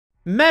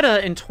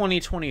Meta in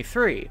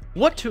 2023,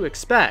 what to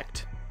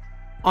expect?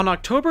 On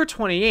October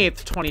 28,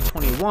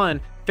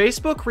 2021,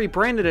 Facebook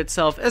rebranded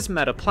itself as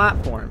Meta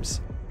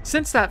Platforms.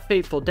 Since that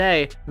fateful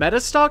day, Meta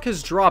stock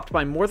has dropped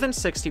by more than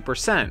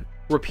 60%,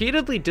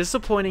 repeatedly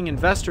disappointing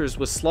investors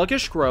with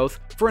sluggish growth,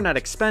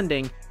 frenetic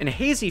spending, and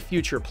hazy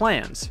future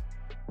plans.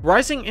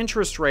 Rising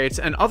interest rates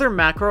and other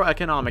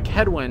macroeconomic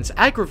headwinds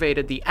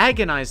aggravated the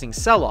agonizing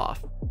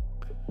sell-off.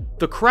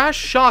 The crash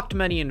shocked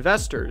many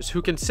investors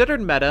who considered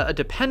Meta a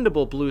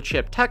dependable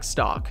blue-chip tech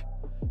stock.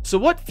 So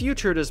what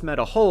future does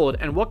Meta hold,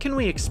 and what can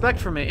we expect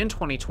from it in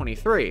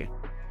 2023?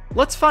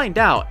 Let's find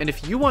out, and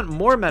if you want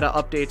more Meta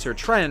updates or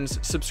trends,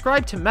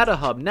 subscribe to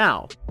MetaHub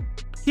now.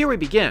 Here we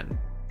begin.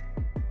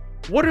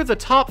 What are the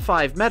top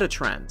 5 Meta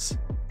trends?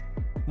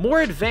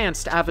 More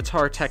advanced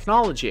avatar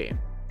technology.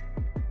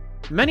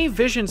 Many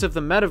visions of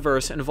the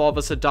metaverse involve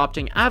us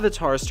adopting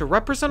avatars to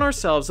represent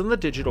ourselves in the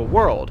digital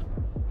world.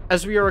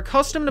 As we are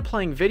accustomed to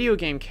playing video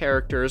game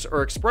characters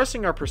or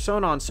expressing our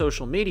persona on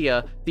social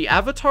media, the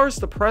avatar is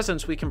the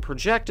presence we can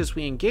project as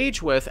we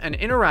engage with and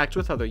interact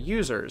with other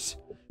users.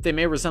 They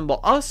may resemble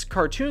us,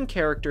 cartoon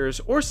characters,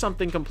 or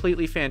something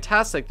completely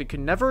fantastic that could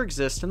never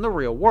exist in the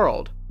real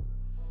world.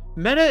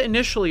 Meta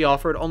initially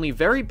offered only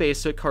very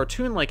basic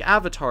cartoon-like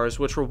avatars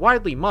which were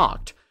widely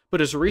mocked, but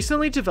has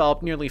recently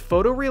developed nearly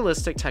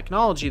photorealistic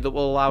technology that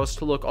will allow us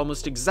to look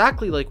almost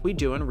exactly like we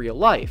do in real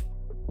life.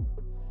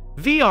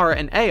 VR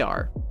and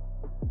AR.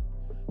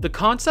 The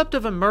concept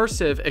of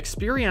immersive,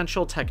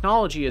 experiential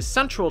technology is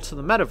central to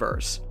the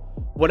metaverse.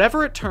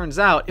 Whatever it turns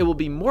out, it will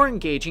be more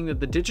engaging than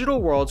the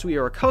digital worlds we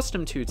are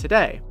accustomed to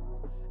today.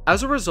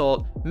 As a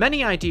result,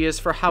 many ideas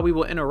for how we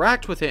will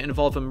interact with it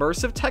involve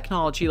immersive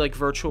technology like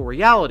virtual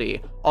reality,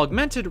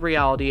 augmented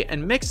reality,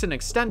 and mixed and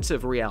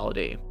extensive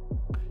reality.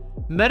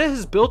 Meta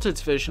has built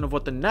its vision of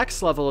what the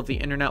next level of the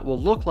internet will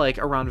look like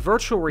around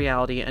virtual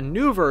reality and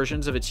new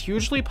versions of its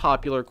hugely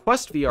popular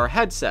Quest VR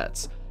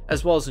headsets,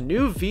 as well as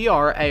new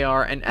VR,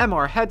 AR, and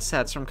MR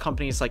headsets from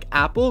companies like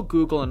Apple,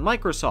 Google, and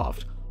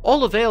Microsoft,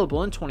 all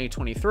available in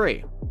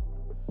 2023.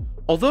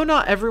 Although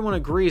not everyone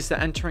agrees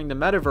that entering the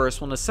metaverse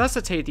will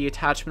necessitate the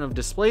attachment of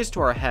displays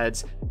to our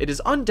heads, it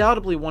is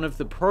undoubtedly one of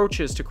the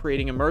approaches to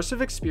creating immersive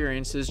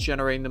experiences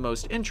generating the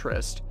most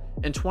interest,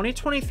 and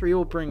 2023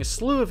 will bring a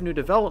slew of new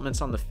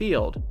developments on the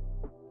field.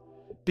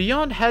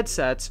 Beyond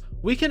headsets,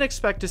 we can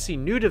expect to see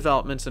new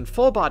developments in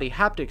full-body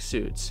haptic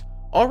suits,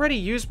 already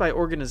used by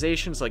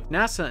organizations like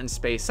NASA and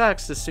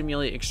SpaceX to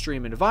simulate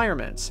extreme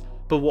environments,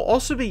 but will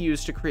also be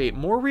used to create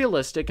more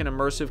realistic and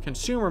immersive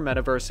consumer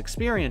metaverse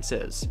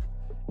experiences.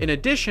 In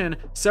addition,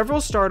 several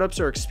startups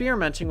are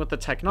experimenting with the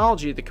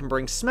technology that can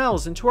bring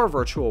smells into our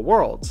virtual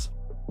worlds.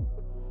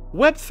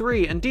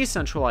 Web3 and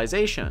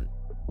decentralization.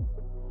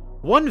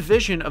 One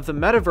vision of the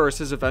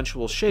metaverse's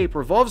eventual shape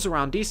revolves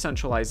around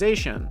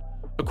decentralization.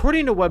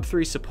 According to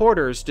Web3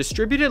 supporters,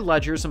 distributed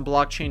ledgers and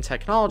blockchain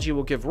technology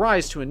will give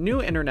rise to a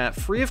new internet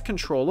free of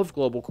control of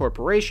global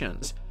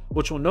corporations,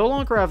 which will no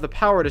longer have the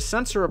power to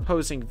censor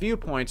opposing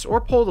viewpoints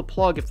or pull the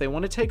plug if they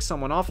want to take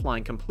someone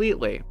offline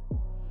completely.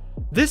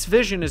 This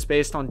vision is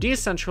based on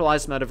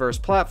decentralized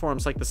metaverse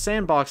platforms like the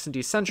Sandbox and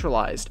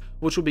Decentralized,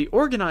 which will be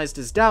organized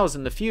as DAOs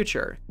in the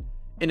future.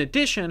 In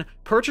addition,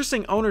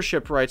 purchasing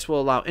ownership rights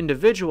will allow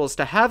individuals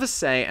to have a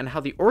say in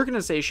how the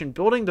organization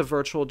building the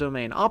virtual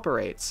domain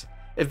operates,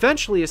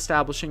 eventually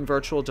establishing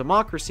virtual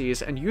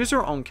democracies and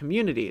user-owned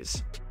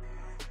communities.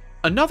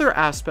 Another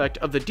aspect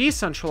of the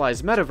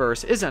decentralized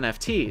metaverse is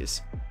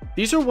NFTs.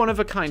 These are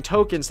one-of-a-kind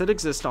tokens that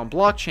exist on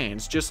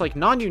blockchains, just like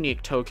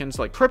non-unique tokens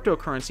like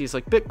cryptocurrencies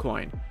like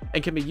Bitcoin,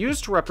 and can be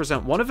used to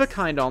represent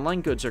one-of-a-kind online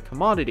goods or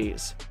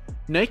commodities.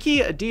 Nike,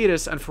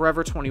 Adidas, and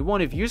Forever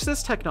 21 have used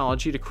this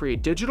technology to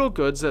create digital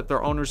goods that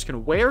their owners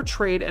can wear,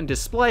 trade, and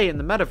display in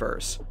the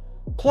metaverse.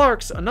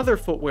 Clarks, another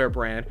footwear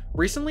brand,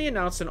 recently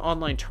announced an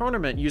online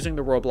tournament using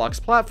the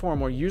Roblox platform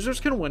where users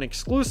can win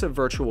exclusive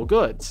virtual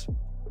goods.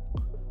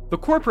 The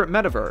corporate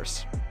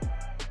metaverse.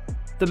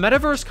 The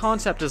metaverse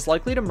concept is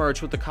likely to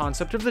merge with the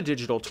concept of the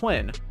digital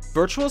twin,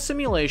 virtual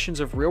simulations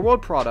of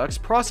real-world products,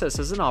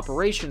 processes, and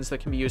operations that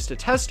can be used to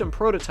test and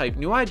prototype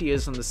new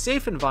ideas in the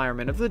safe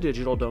environment of the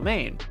digital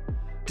domain.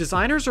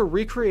 Designers are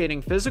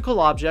recreating physical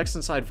objects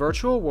inside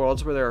virtual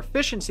worlds where their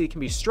efficiency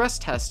can be stress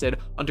tested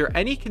under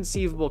any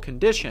conceivable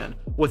condition,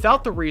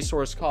 without the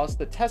resource cost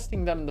that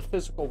testing them in the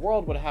physical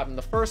world would have in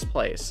the first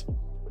place.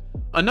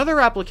 Another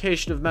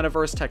application of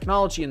metaverse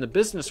technology in the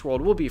business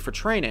world will be for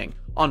training,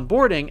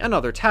 onboarding, and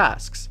other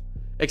tasks.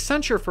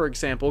 Accenture, for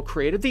example,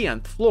 created the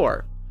Nth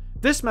Floor.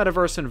 This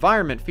metaverse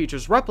environment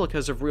features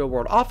replicas of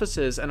real-world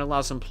offices and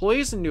allows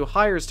employees and new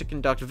hires to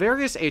conduct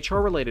various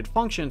HR-related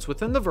functions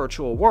within the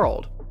virtual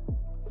world.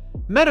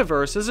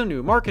 Metaverse is a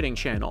new marketing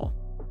channel.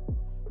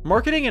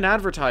 Marketing and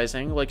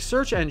advertising, like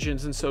search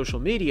engines and social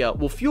media,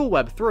 will fuel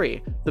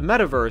Web3, the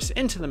metaverse,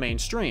 into the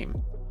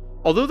mainstream.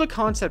 Although the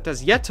concept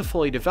has yet to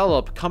fully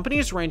develop,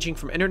 companies ranging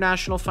from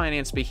international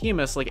finance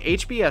behemoths like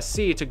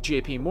HBSC to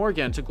JP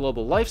Morgan to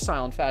global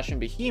lifestyle and fashion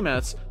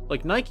behemoths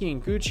like Nike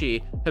and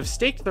Gucci have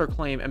staked their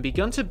claim and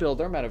begun to build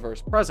their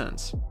metaverse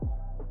presence.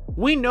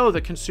 We know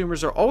that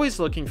consumers are always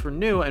looking for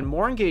new and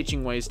more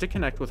engaging ways to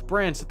connect with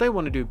brands that they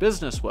want to do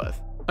business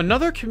with.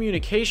 Another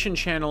communication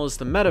channel is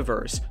the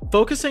Metaverse,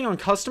 focusing on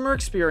customer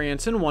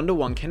experience and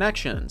one-to-one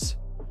connections.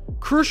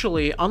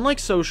 Crucially, unlike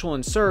social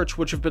and search,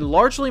 which have been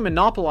largely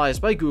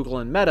monopolized by Google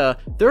and Meta,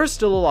 there is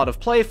still a lot of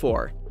play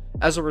for.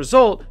 As a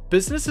result,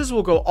 businesses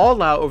will go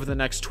all out over the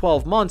next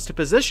 12 months to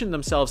position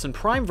themselves in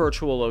prime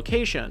virtual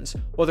locations,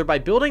 whether by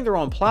building their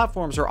own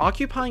platforms or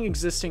occupying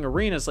existing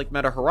arenas like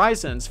Meta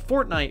Horizons,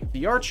 Fortnite,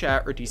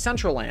 VRChat, or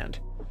Decentraland.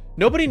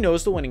 Nobody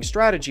knows the winning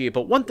strategy,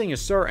 but one thing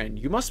is certain: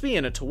 you must be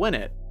in it to win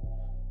it.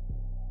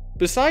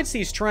 Besides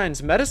these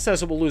trends, Meta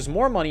says it will lose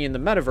more money in the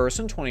Metaverse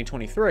in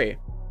 2023.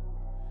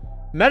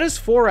 Meta's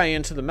foray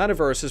into the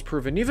Metaverse has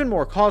proven even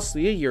more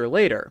costly a year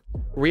later.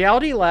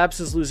 Reality Labs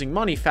is losing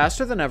money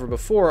faster than ever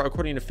before,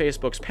 according to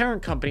Facebook's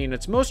parent company in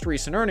its most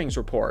recent earnings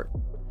report.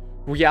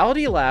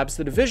 Reality Labs,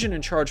 the division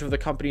in charge of the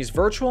company's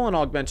virtual and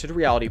augmented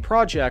reality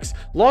projects,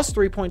 lost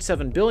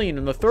 $3.7 billion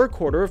in the third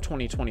quarter of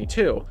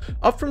 2022,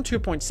 up from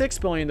 $2.6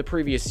 billion the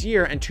previous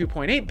year and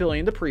 $2.8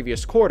 billion the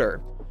previous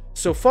quarter.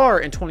 So far,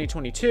 in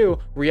 2022,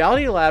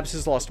 Reality Labs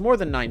has lost more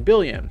than $9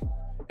 billion.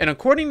 And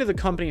according to the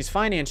company's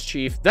finance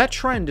chief, that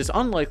trend is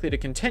unlikely to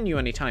continue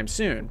anytime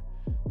soon.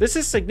 This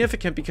is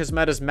significant because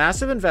Meta's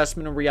massive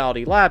investment in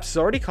Reality Labs has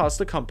already cost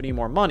the company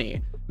more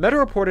money. Meta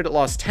reported it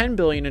lost $10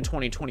 billion in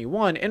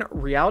 2021 in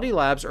Reality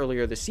Labs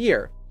earlier this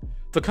year.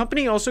 The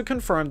company also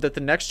confirmed that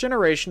the next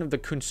generation of the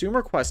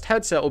Consumer Quest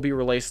headset will be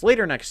released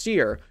later next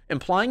year,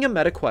 implying a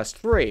Meta Quest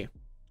 3.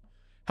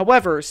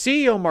 However,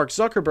 CEO Mark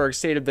Zuckerberg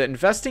stated that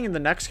investing in the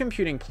next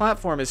computing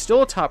platform is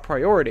still a top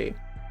priority.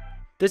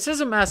 This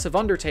is a massive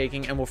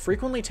undertaking and will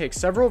frequently take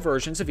several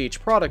versions of each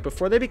product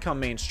before they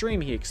become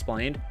mainstream, he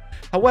explained.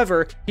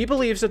 However, he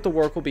believes that the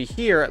work will be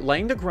here,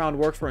 laying the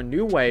groundwork for a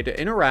new way to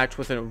interact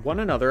with one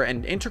another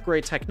and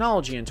integrate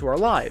technology into our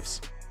lives.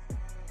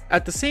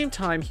 At the same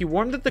time, he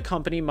warned that the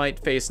company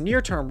might face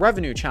near-term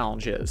revenue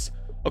challenges.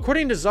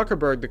 According to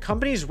Zuckerberg, the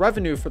company's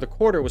revenue for the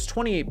quarter was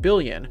 $28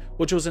 billion,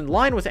 which was in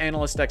line with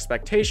analyst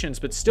expectations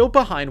but still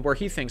behind where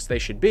he thinks they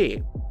should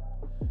be.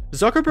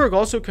 Zuckerberg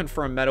also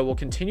confirmed Meta will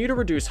continue to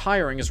reduce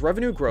hiring as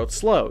revenue growth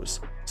slows.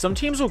 Some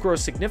teams will grow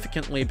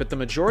significantly, but the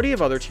majority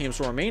of other teams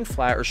will remain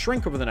flat or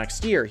shrink over the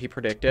next year, he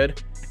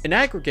predicted. In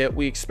aggregate,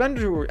 we expect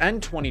to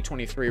end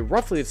 2023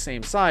 roughly the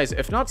same size,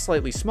 if not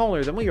slightly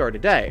smaller than we are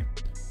today.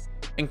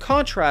 In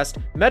contrast,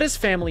 Meta's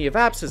family of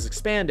apps has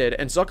expanded,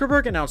 and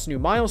Zuckerberg announced new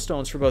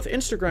milestones for both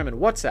Instagram and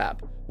WhatsApp.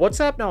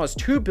 WhatsApp now has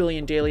 2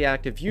 billion daily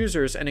active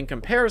users, and in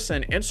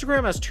comparison,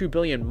 Instagram has 2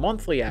 billion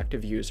monthly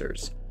active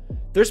users.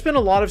 There's been a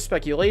lot of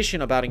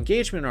speculation about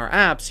engagement in our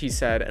apps, he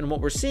said, and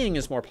what we're seeing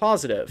is more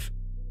positive.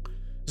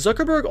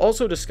 Zuckerberg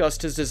also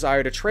discussed his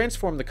desire to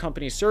transform the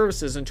company's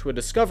services into a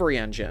discovery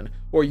engine,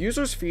 where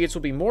users' feeds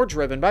will be more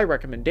driven by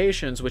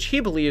recommendations, which he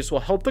believes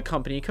will help the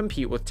company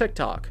compete with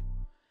TikTok.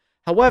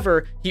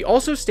 However, he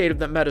also stated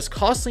that Meta's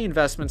costly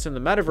investments in the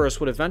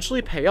Metaverse would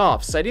eventually pay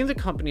off, citing the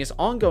company's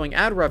ongoing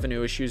ad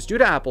revenue issues due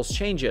to Apple's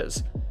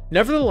changes.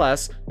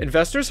 Nevertheless,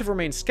 investors have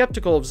remained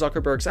skeptical of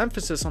Zuckerberg's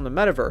emphasis on the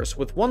Metaverse,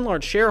 with one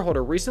large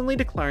shareholder recently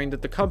declaring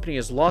that the company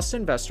has lost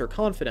investor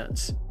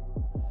confidence.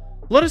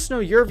 Let us know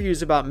your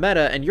views about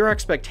Meta and your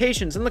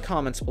expectations in the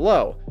comments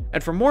below.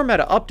 And for more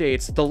Meta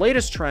updates, the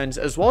latest trends,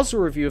 as well as a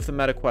review of the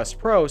Meta Quest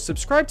Pro,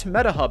 subscribe to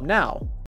MetaHub now.